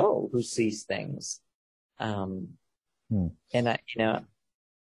don't know who sees things. And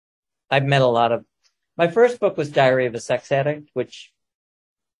I've met a lot of, my first book was Diary of a Sex Addict, which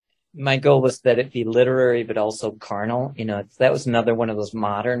my goal was that it be literary, but also carnal. That was another one of those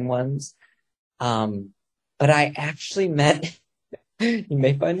modern ones. But I actually met, you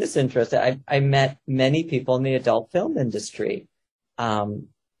may find this interesting, I met many people in the adult film industry,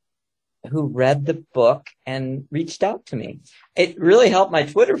 who read the book and reached out to me. It really helped my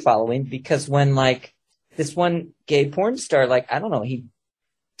Twitter following, because when this one gay porn star, I don't know, he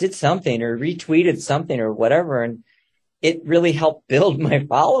did something or retweeted something or whatever, and it really helped build my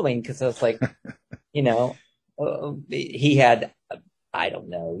following, because I was like, he had, I don't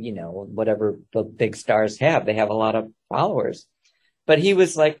know, whatever the big stars have, they have a lot of followers. But he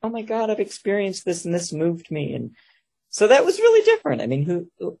was like, "Oh my God, I've experienced this and this moved me." And so that was really different. I mean,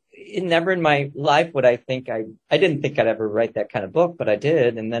 never in my life would I think I didn't think I'd ever write that kind of book, but I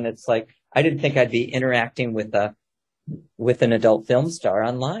did. And then it's like, I didn't think I'd be interacting with an adult film star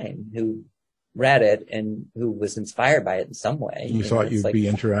online who read it and who was inspired by it in some way. You thought you'd be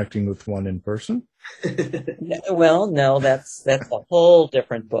interacting with one in person? Well, no, that's a whole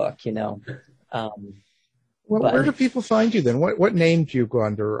different book, Where do people find you then? What name do you go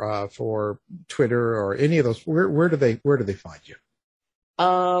under for Twitter or any of those? Where do they find you?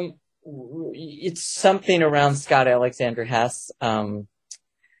 It's something around Scott Alexander Hess. I'd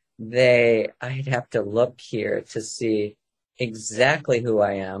have to look here to see exactly who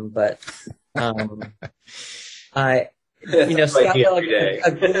I am, but Scott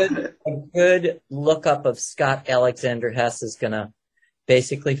Alexander, a good lookup of Scott Alexander Hess is gonna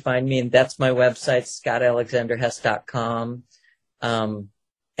basically find me, and that's my website, scottalexanderhess.com. And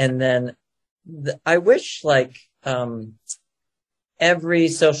then I wish every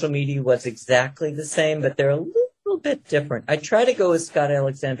social media was exactly the same, but they're a little bit different. I try to go with Scott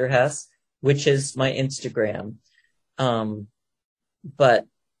Alexander Hess, which is my Instagram. But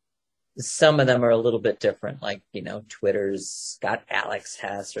some of them are a little bit different, Twitter's Scott Alex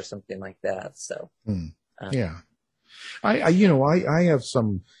Hess or something like that. So, yeah. I have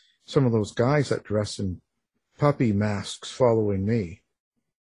some of those guys that dress in puppy masks following me.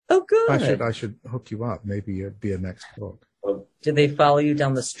 Oh, good. I should hook you up. Maybe it'd be a next book. Do they follow you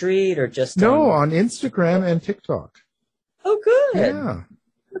down the street or just? No, on Instagram and TikTok. Oh, good. Yeah.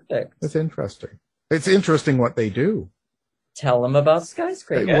 Perfect. It's interesting. It's interesting what they do. Tell them about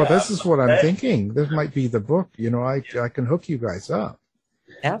Skyscraper. Well, this is what I'm thinking. This might be the book. I can hook you guys up.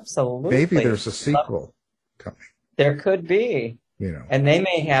 Absolutely. Maybe there's a sequel coming. There could be. And they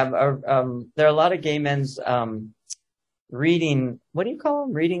may have, there are a lot of gay men's reading, what do you call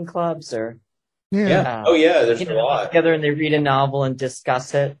them? Reading clubs or? Yeah. There's a lot. Together and they read a novel and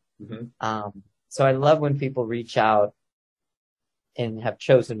discuss it. Mm-hmm. So I love when people reach out and have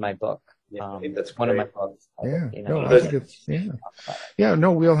chosen my book. I think that's one of my books. I think it's,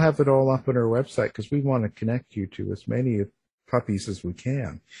 we'll have it all up on our website because we want to connect you to as many puppies as we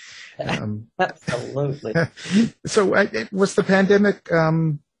can. Absolutely. So was the pandemic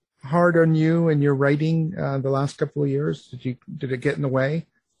hard on you and your writing the last couple of years? Did it get in the way?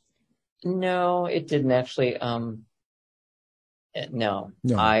 No, it didn't actually. No.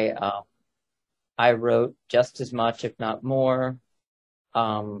 I wrote just as much, if not more.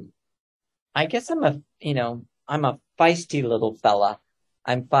 I guess I'm a feisty little fella.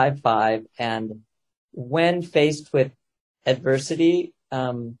 I'm 5'5", and when faced with adversity,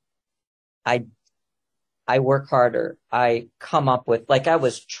 I work harder. I come up with, I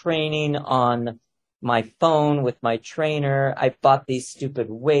was training on my phone with my trainer. I bought these stupid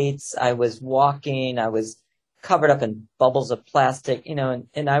weights. I was walking. I was covered up in bubbles of plastic,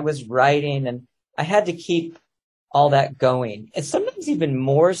 and I was writing, and I had to keep all that going. And sometimes even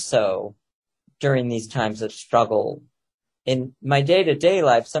more so during these times of struggle. In my day-to-day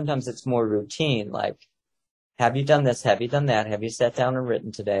life, sometimes it's more routine, like, have you done this? Have you done that? Have you sat down and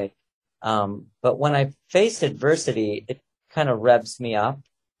written today? But when I face adversity, it kind of revs me up,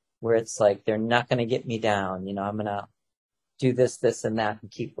 where it's like, they're not going to get me down. I'm going to do this, this, and that and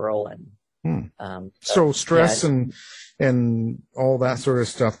keep rolling. So stress and all that sort of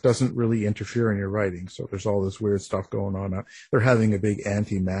stuff doesn't really interfere in your writing. So there's all this weird stuff going on. They're having a big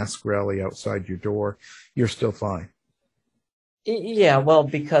anti-mask rally outside your door. You're still fine. Yeah, well,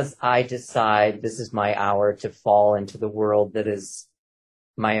 because I decide this is my hour to fall into the world that is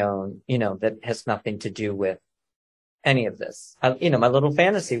my own, that has nothing to do with any of this. My little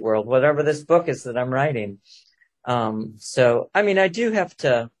fantasy world, whatever this book is that I'm writing. So, I do have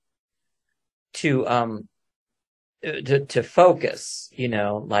to focus, I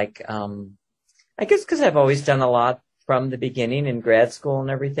guess because I've always done a lot from the beginning in grad school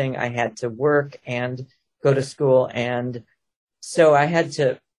and everything. I had to work and go to school, and so I had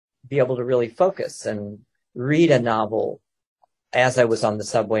to be able to really focus and read a novel as I was on the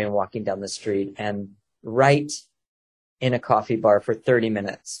subway and walking down the street, and write in a coffee bar for 30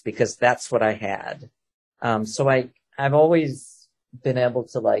 minutes because that's what I had. So I've always been able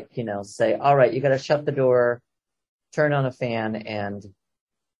to say, all right, you got to shut the door, turn on a fan, and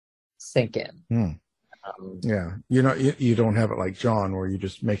sink in. You don't have it like John, where you're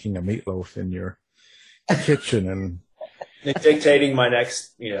just making a meatloaf in your kitchen and dictating my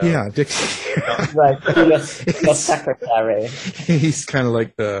next, Right, the secretary. He's kind of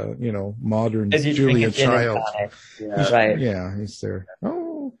like the, modern Julia Child. Right. Yeah, he's there.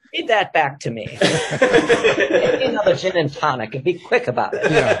 Oh, feed that back to me. Give me another gin and tonic and be quick about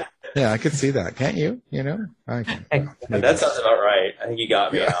it. Yeah, I could see that. Can't you? I can. That sounds about right. I think you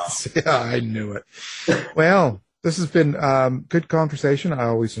got me now. Yeah, I knew it. Well, this has been good conversation. I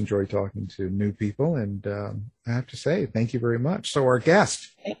always enjoy talking to new people, and I have to say, thank you very much. So our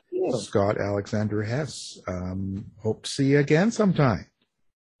guest, Scott Alexander Hess. Hope to see you again sometime.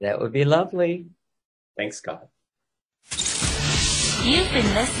 That would be lovely. Thanks, Scott. You've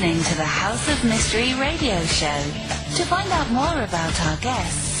been listening to the House of Mystery radio show. To find out more about our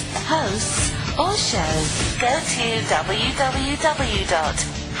guests, hosts, or shows, go to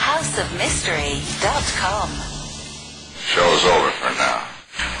www.houseofmystery.com. Show's over for now.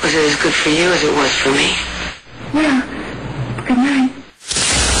 Was it as good for you as it was for me? Yeah. Good night.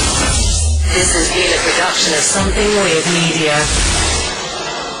 This has been a production of Something Weird Media.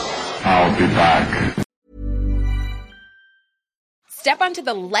 I'll be back. Step onto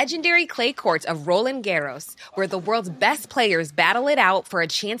the legendary clay courts of Roland Garros, where the world's best players battle it out for a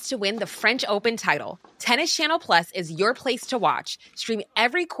chance to win the French Open title. Tennis Channel Plus is your place to watch. Stream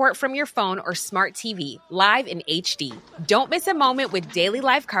every court from your phone or smart TV, live in HD. Don't miss a moment with daily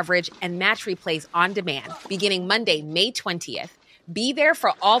live coverage and match replays on demand, beginning Monday, May 20th. Be there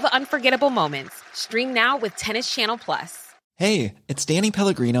for all the unforgettable moments. Stream now with Tennis Channel Plus. Hey, it's Danny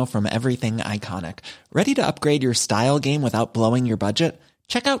Pellegrino from Everything Iconic. Ready to upgrade your style game without blowing your budget?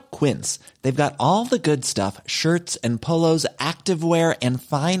 Check out Quince. They've got all the good stuff, shirts and polos, activewear, and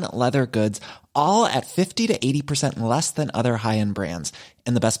fine leather goods, all at 50 to 80% less than other high-end brands.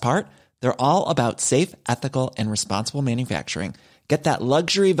 And the best part? They're all about safe, ethical, and responsible manufacturing. Get that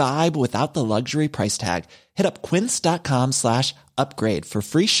luxury vibe without the luxury price tag. Hit up quince.com/upgrade for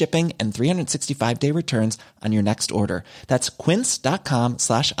free shipping and 365-day returns on your next order. That's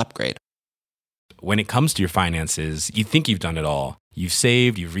quince.com/upgrade. When it comes to your finances, you think you've done it all. You've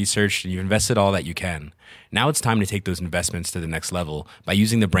saved, you've researched, and you've invested all that you can. Now it's time to take those investments to the next level by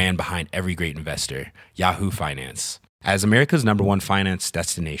using the brand behind every great investor, Yahoo Finance. As America's #1 finance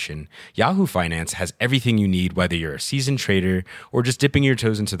destination, Yahoo Finance has everything you need, whether you're a seasoned trader or just dipping your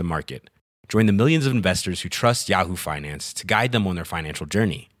toes into the market. Join the millions of investors who trust Yahoo Finance to guide them on their financial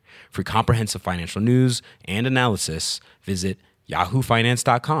journey. For comprehensive financial news and analysis, visit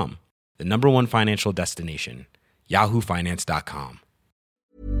yahoofinance.com, the #1 financial destination, yahoofinance.com.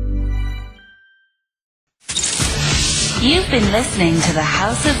 You've been listening to the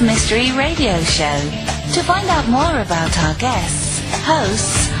House of Mystery radio show. To find out more about our guests,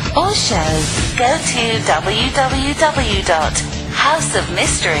 hosts, or show, go to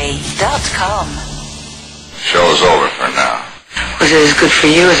www.houseofmystery.com. Show's over for now. Was it as good for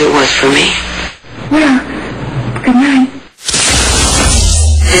you as it was for me? Well, good night.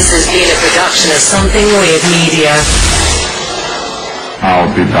 This has been a production of Something Weird Media. I'll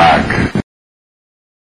be back.